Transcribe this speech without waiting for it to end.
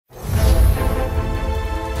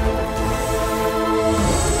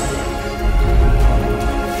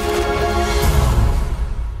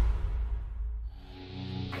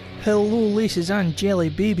Hello laces and jelly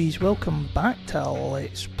babies, welcome back to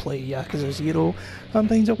Let's Play Yakuza 0 and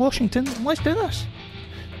Pines of Washington. Let's do this!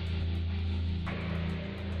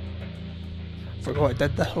 Forgot I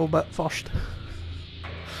did this whole bit first.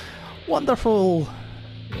 Wonderful!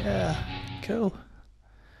 Yeah, cool.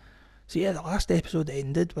 So yeah, the last episode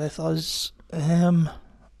ended with us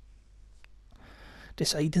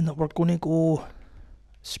deciding that we're going to go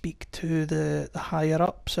speak to the higher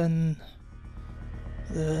ups in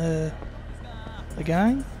the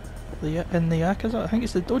gang in the Yakuza. I think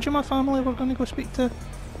it's the Dojima family we're going to go speak to.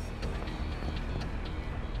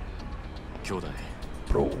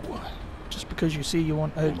 Bro, just because you say you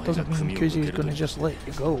want out doesn't mean Kuzi's going to just let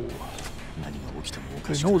you go.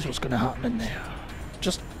 Who knows what's going to happen in there?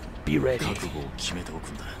 Just be ready.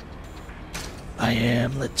 I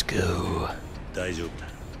am, let's go.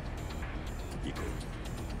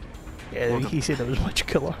 Yeah, he said it was much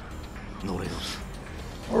cooler.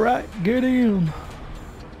 Alright, get in.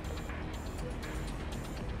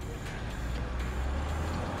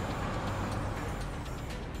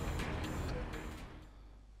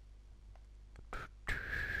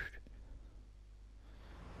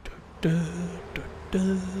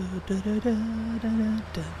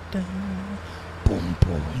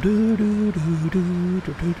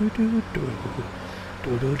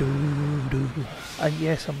 And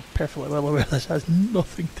yes, I'm perfectly well aware this has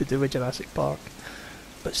nothing to do with Jurassic Park,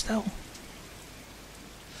 but still.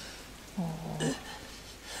 Oh.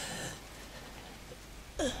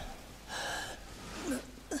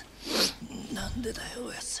 なんでだよ、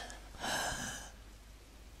おやつ。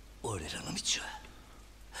俺らの道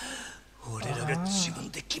は俺らが自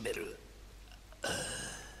分で決める。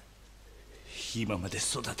今まで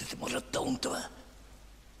育ててもらった恩とは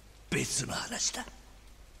別の話だ。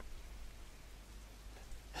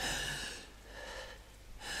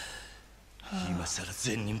今さら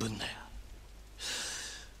善人ぶんなよ。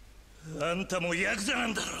あんたもヤクザな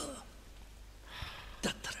んだろ。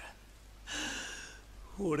だったら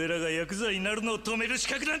俺らがヤクザになるのを止める資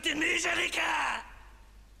格なんてねえじゃねえか。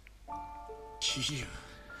キリュウ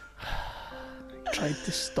tried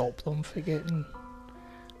to stop them from getting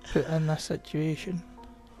put in this situation.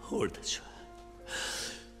 俺たちは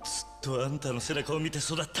ずっとあんたの背中を見て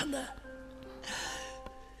育ったんだ。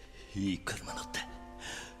いい車乗って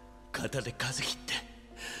肩で風切って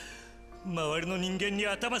周りの人間に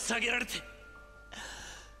頭下げられて、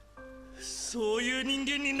そういう人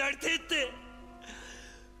間になりてえって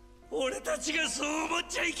俺たちがそう思っ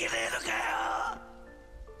ちゃいけねえのかよ。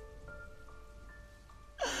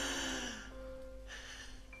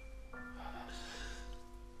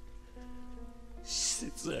施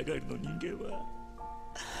設上がりの人間は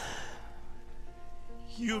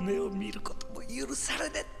夢を見ることも許され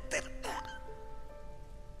ねえってのか。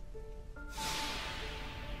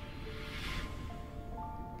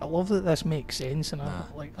I love that this makes sense in a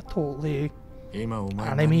like a totally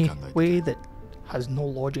anime way that has no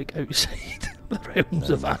logic outside the realms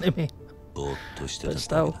of anime. But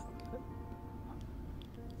still,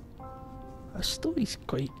 the story's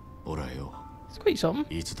quite something.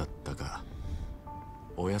 いつだったか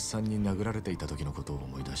おやっさんに殴られていた時のことを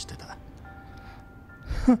思い出してた。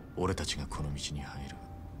俺たちがこの道に入る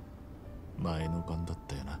前の晩だっ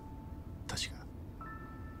たよな、確か。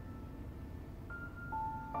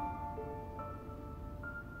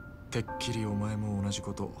てっきりお前も同じ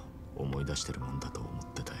こと思い出してるもんだと思っ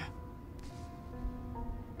てたよ。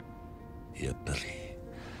やっぱり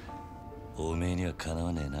おめえにはかな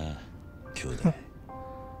わねえな、兄弟。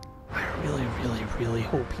I really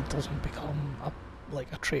hope he doesn't become like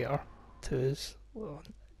a traitor to his. Oh,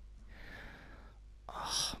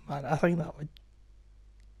 man, I think that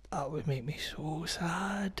would make me so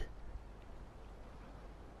sad.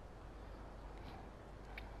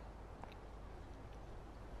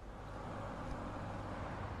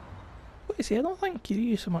 Wait, see, I don't think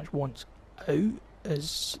Kiryu so much wants out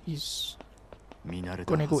as he's going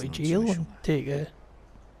to go to jail and take a.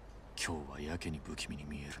 今日はやけに不気味に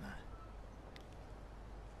見えるな。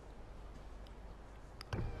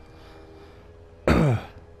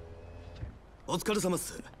お疲れ様っ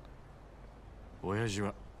す。親父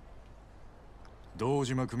は堂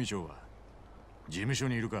島組長は事務所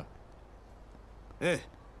にいるか。え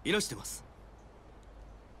え、いらしてます。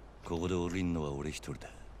ここで降りんのは俺一人だ。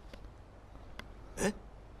え？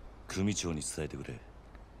組長に伝えてくれ。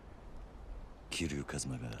桐生一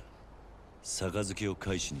馬が杯を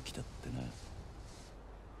返しに来たってな。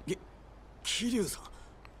桐生さん、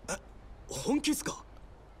え、本気っすか？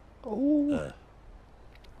おお。ああ。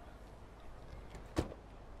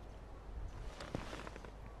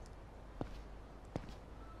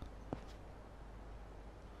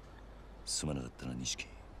すまなかったな、錦。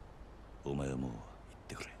お前はもう行っ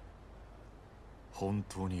てくれ。本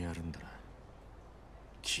当にやるんだな、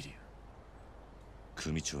桐生。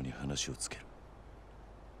組長に話をつける。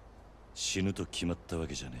死ぬと決まったわ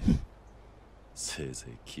けじゃねえ。せいぜ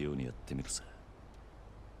い器用にやってみるさ。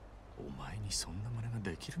お前にそんな真似が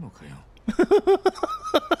できるのかよ。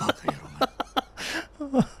バカ野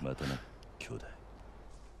郎が。またな、兄弟。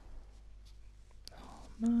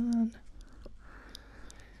Man.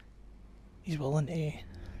 He's willing to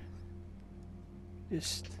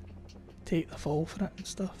just take the fall for it and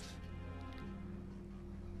stuff.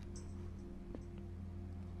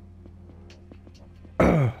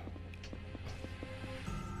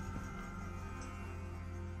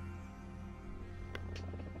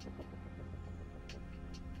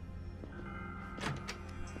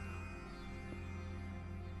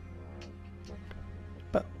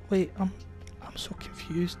 But wait, I'm so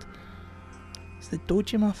confused. Is the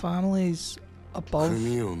Dojima family's above?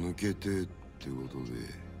 組を抜けてってことで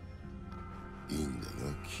いいんだ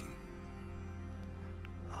な、キン。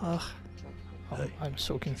I'm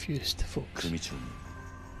so confused, folks. 組長に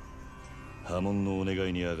破門のお願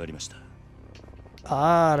いに上がりました。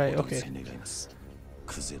Ah, right, お手 okay. 伝い願います。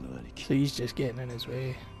クゼの兄貴。 So he's just getting in his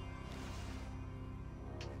way.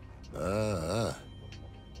 ああ、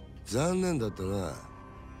残念だったな。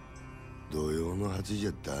土曜の8時じ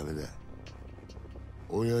ゃダメだ。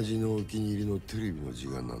親父のお気に入りのテレビの時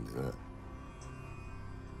間なんでな。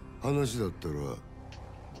話だったら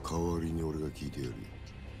代わりに俺が聞いてやるよ。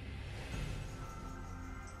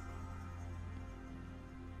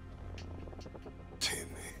て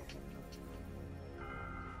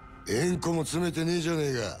めえ、縁故も詰めてねえじゃね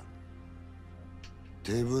えか。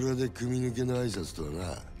手ぶらで組抜けの挨拶とは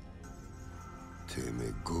な。てめ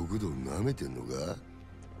え極道舐めてんのか。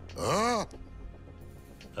あ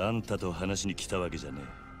あ、あんたと話しに来たわけじゃね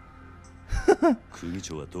え。組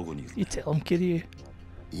長はどこにいるん You だ。 tell him, Kiryu.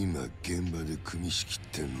 今現場で組み仕切っ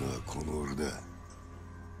てんのはこの俺だ。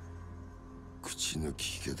口の利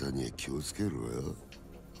き方には気をつけろよ。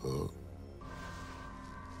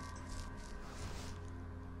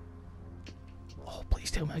Oh,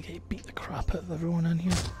 please tell me I get beat the crap out of everyone in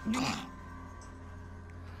here.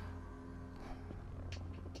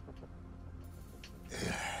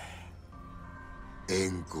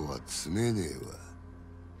 縁故は詰めねえわ。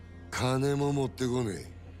金も持ってこね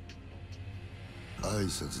え。挨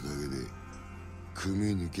拶だけで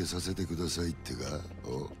組抜けさせてくださいってか。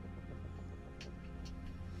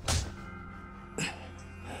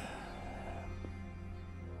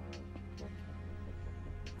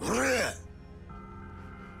おれ、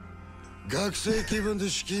学生気分で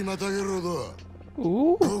敷居またげろと。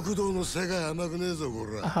 Ooh, 極道の世界甘くねえぞこ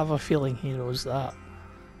I ら。 have a feeling he knows that.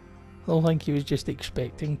 I don't think he was just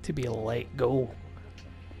expecting to be let go.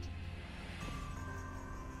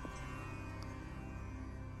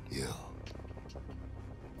 よ、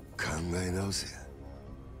考え直せや、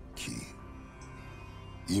キー。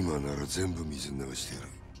今なら全部水流してやる。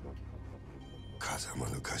風間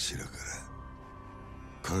の頭から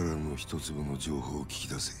彼の一粒の情報を聞き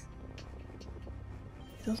出せ。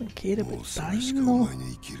 He doesn't care も about うそれし dying かお though. 前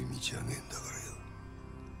に生きる道はねえんだか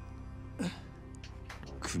らよ。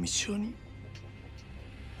組長に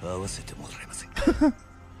会わせてもらえませんか。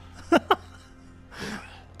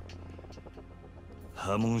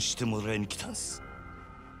破門してもらいに来たんす。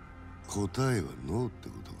答えはノーって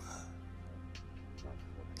ことか。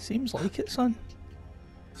 Seems like it, son.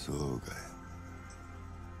 そうか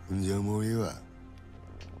い。んじゃもういいわ。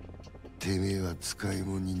てめえは使い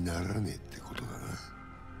物にならねえってことだ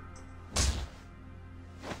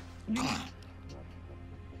な。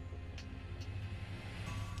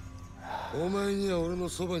お前には俺の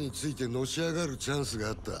そばについてのし上がるチャンスが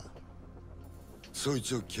あった。そい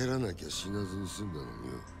つを蹴らなきゃ死なずに済んだの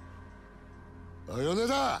によ。あ、米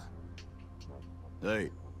だ。はい。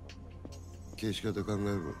消し方考え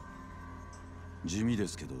ろ。地味で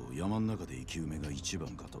すけど山の中で生き埋めが一番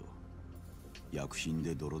かと。薬品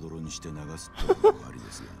でドロドロにして流すってのもありで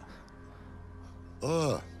すが。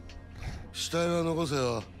ああ、死体は残せ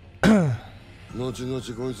よ。後々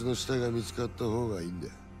こいつの死体が見つかった方がいいんだ。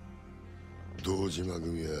堂島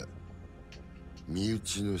組は身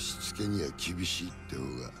内のしつけには厳しいって方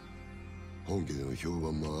が本家での評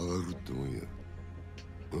判も上がるってもんよ。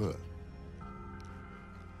あ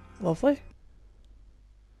あ、 Lovely.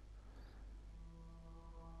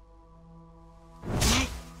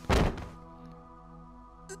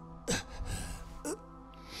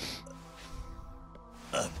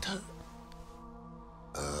 あんた、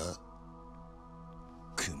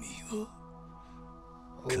組を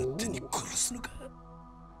勝手に殺すのか。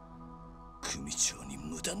組長に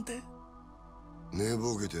無断で。寝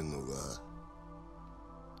ぼけてんのか。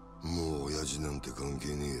もう親父なんて関係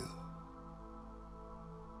ねえよ。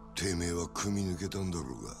てめえは組み抜けたんだろ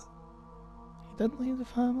うが。 He didn't leave the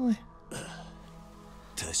family.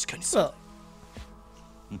 確かにそう。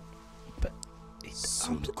 But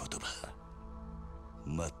その言葉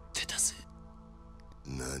待ってたぜ。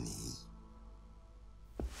何？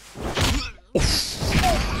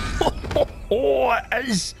 oh, it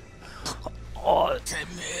is. Oh, it's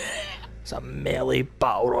a melee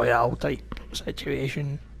battle royale type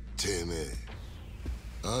situation. てめえ、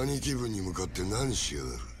兄貴分に向かって何しやが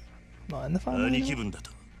る。 Not in the family. 兄貴分だ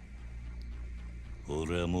と。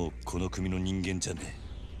俺はもうこの組の人間じゃね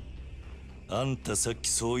え。あんたさっき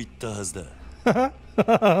そう言ったはずだ。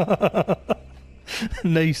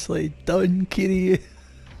Nicely done, Kiryu.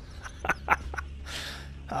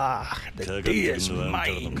 Ah, the かかっ day てく is んのはあんた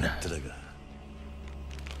らの mine. 勝手だが、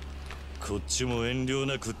こっちも遠慮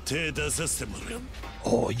なく手出させてもらう。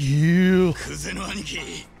 Oh, you. クゼの兄貴。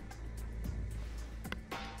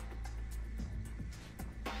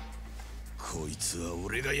こいつは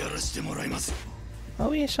俺がやらしてもらいますよ。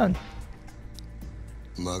 Oh, yeah, son.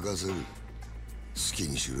 任せる。好き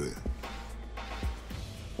にしろや。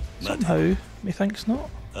 Somehow, methinks not.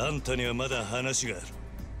 あんたにはまだ話がある。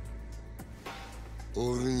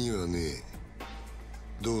俺にはね、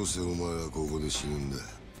どうせお前はここで死ぬんだ。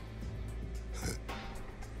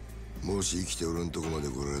もし生きて俺んとこまで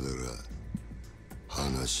来られたら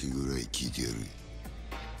話ぐらい聞いてやる。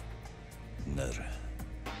なら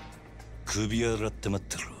首洗って待っ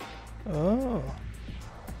てろ。 Oh.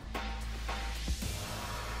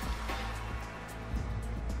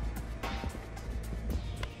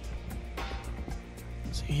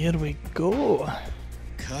 So here we go.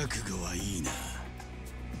 覚悟はいいな。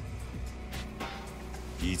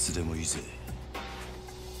いつでもいいぜ。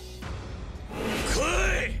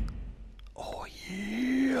 Oh,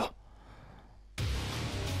 yeah.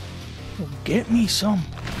 Well, get me some.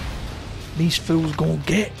 These fools gonna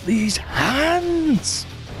get these hands.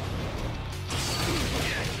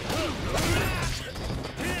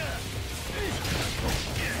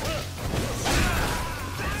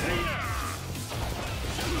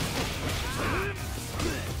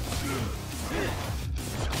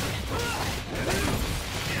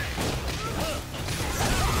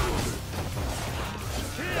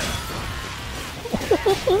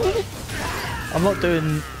 I'm not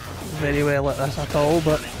doing very well at this at all,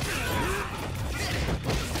 but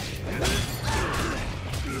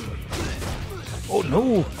oh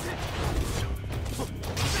no!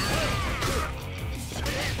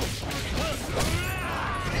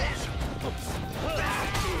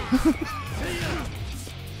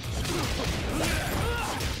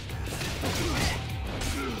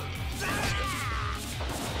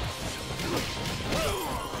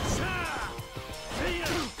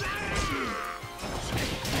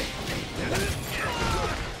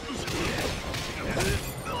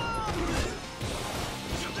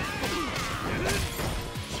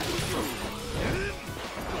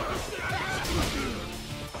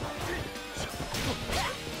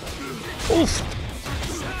 Oof!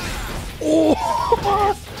 Oh!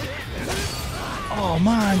 Oh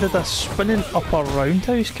man, did a spinning upper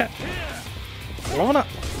roundhouse kick. Loving it.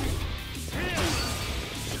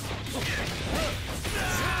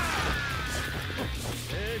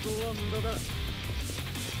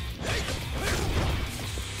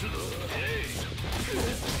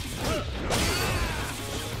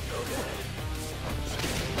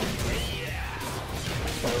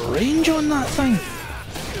 The range on that thing.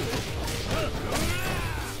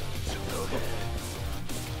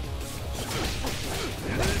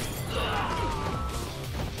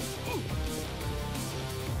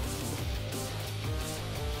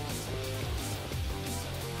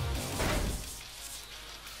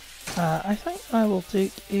 I think I will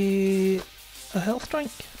take a health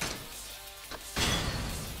drink.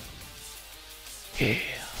 Yeah.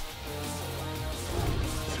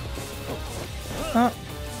 Ah,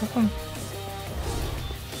 nothing.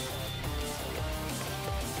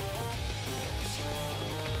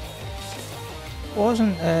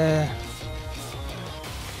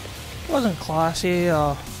 Wasn't classy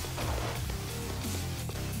or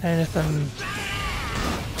anything.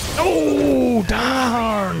 Oh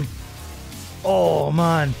darn! Oh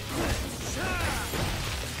man!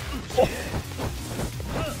 Oh.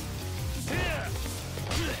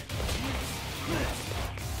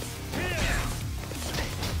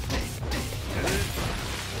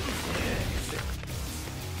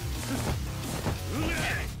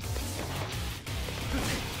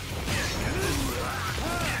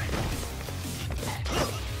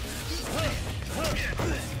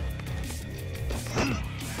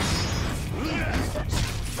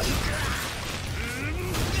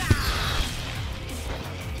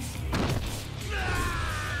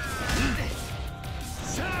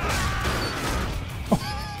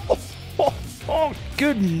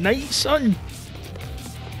 Good night, son.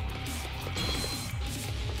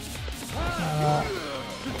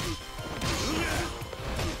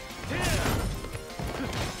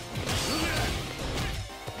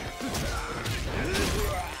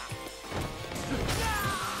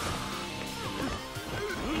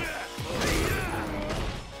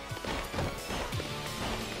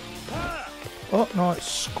 Oh no,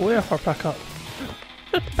 it's square for pickup.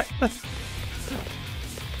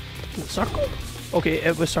 Is it circle? Okay,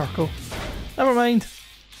 it was circle. Never mind.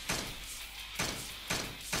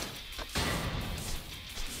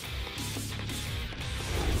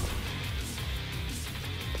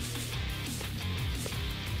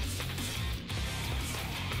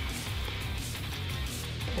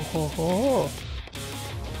 Oh ho ho.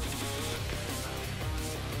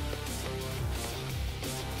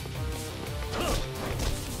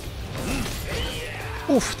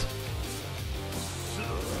 Oofed.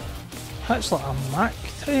 That's like a Mack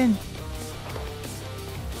train.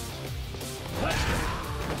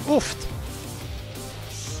 Oofed.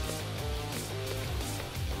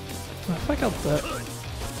 I figured that.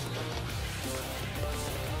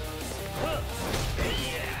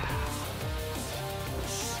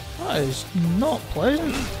 That is not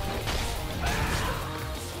pleasant.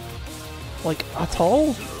 Like, at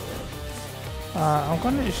all. I'm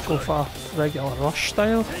going to just go for regular rush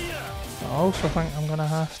style. I also think I'm going to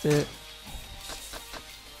have to...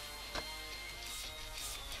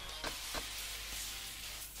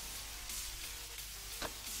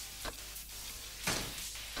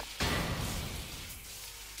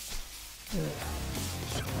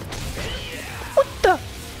 What the?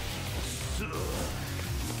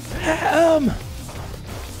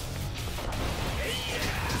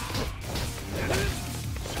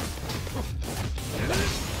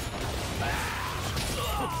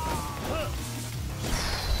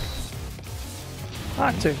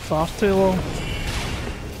 That took far too long.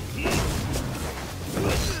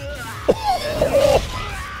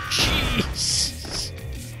 Jesus!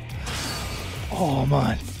 Oh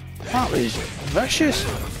man, that was vicious.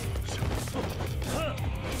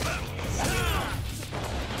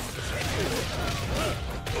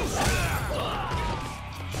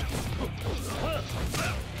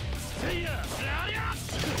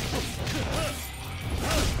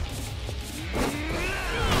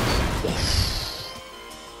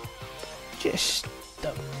 Just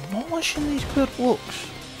demolishing these poor blokes.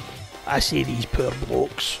 I say these poor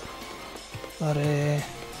blokes. They're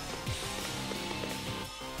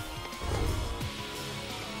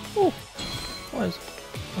oh, what is?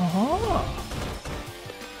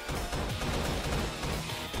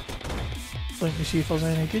 Let me see if there's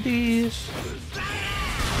any goodies.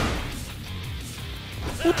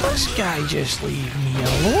 Would this guy just leave me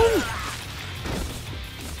alone?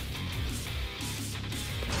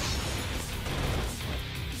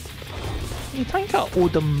 You think I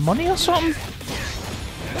owed him money or something?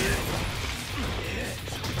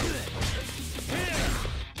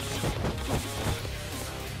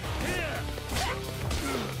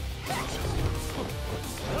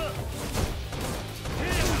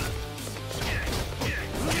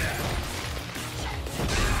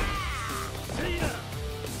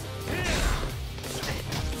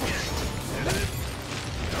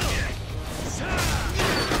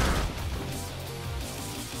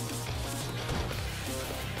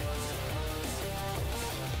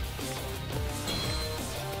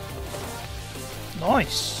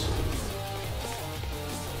 Nice.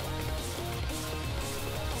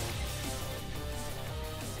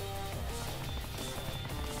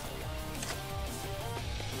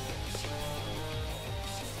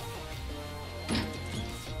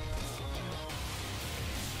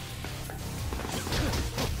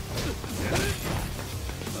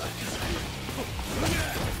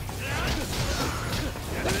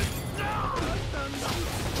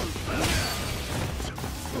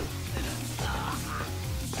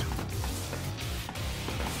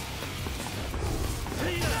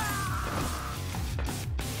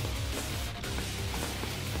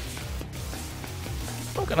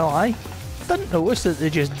 Not gonna lie, didn't notice that they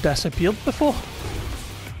just disappeared before.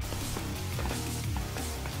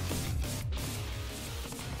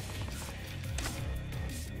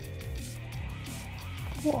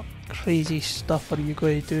 What crazy stuff are you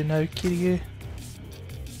going to do now, Kiryu?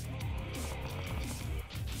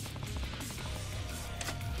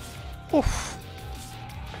 Oof.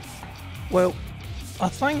 Well, I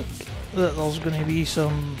think that there's going to be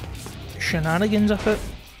some shenanigans afoot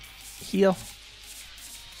here.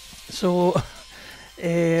 So,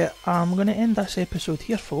 I'm going to end this episode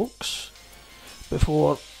here, folks,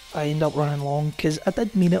 before I end up running long, because I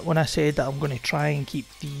did mean it when I said that I'm going to try and keep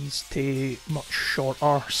these to much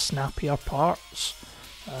shorter, snappier parts.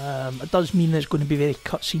 It does mean it's going to be very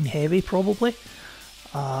cutscene heavy, probably.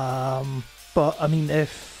 But I mean,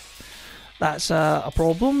 if that's a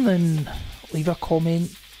problem, then leave a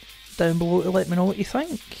comment down below to let me know what you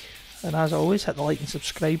think. And as always, hit the like and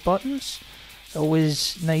subscribe buttons. It's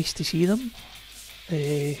always nice to see them.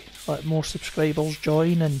 Let more subscribers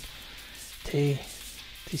join and to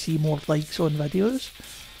see more likes on videos.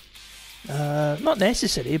 Not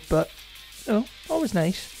necessary, but you know, always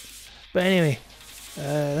nice. But anyway,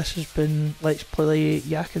 this has been Let's Play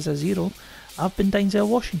Yakuza 0. I've been Denzel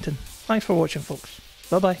Washington. Thanks for watching, folks.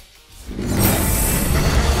 Bye bye.